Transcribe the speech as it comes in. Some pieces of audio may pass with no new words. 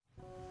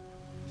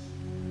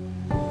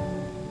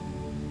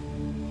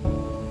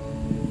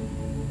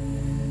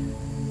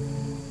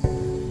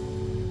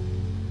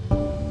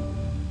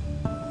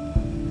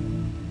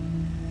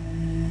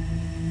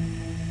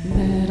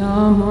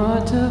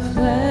mortal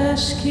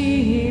flesh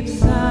keeps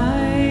silence,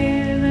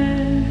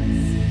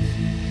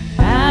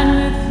 and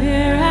with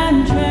fear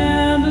and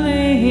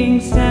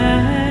trembling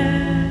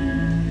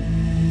stand.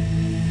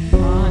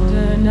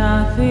 Ponder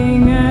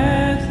nothing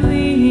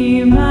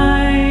earthly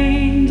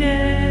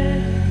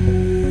minded,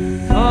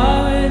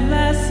 for with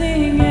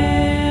blessing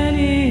in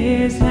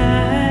His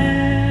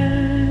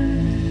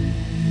hand,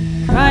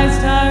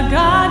 Christ our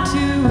God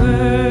to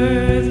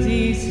earth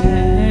descended.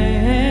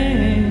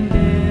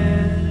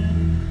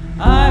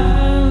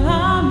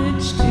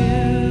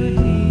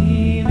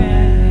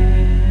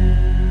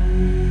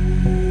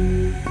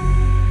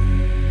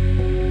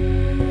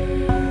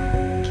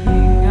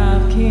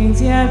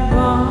 Yet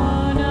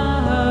born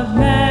of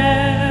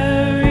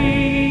Mary,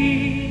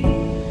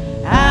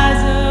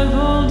 as of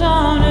old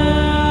on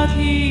earth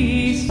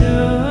He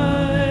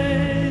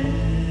stood,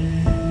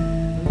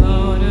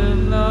 Lord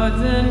of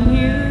lords and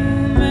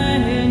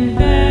human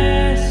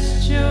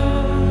vesture,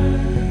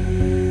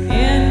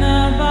 in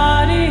the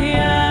body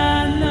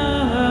and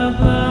the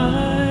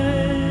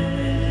blood.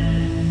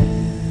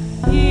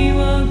 He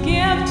will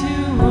give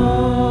to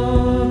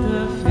all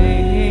the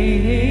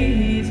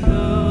faithful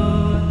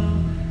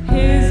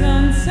His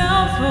own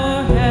self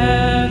for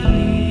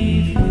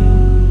heavenly food.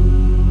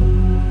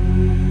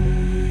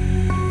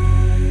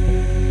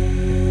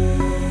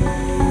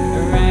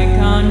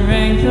 Rank on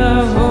rank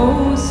the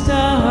host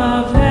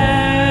of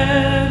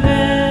heaven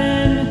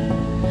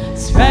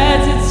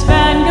spreads its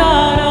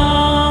vanguard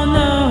on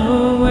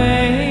the way.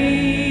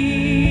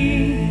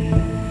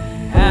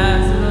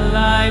 As the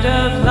light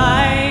of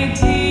light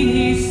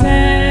He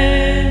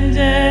descendeth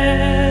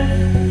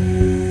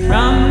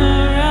from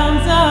the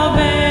realms of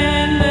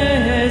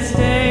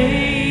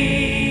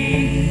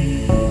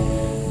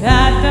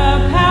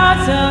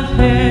of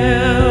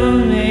hell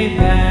may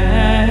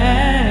vanish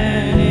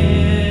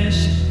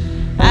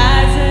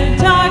as the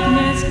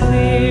darkness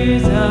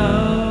clears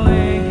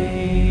away.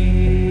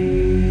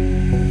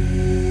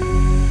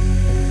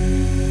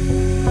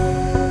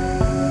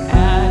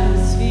 At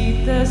His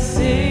feet the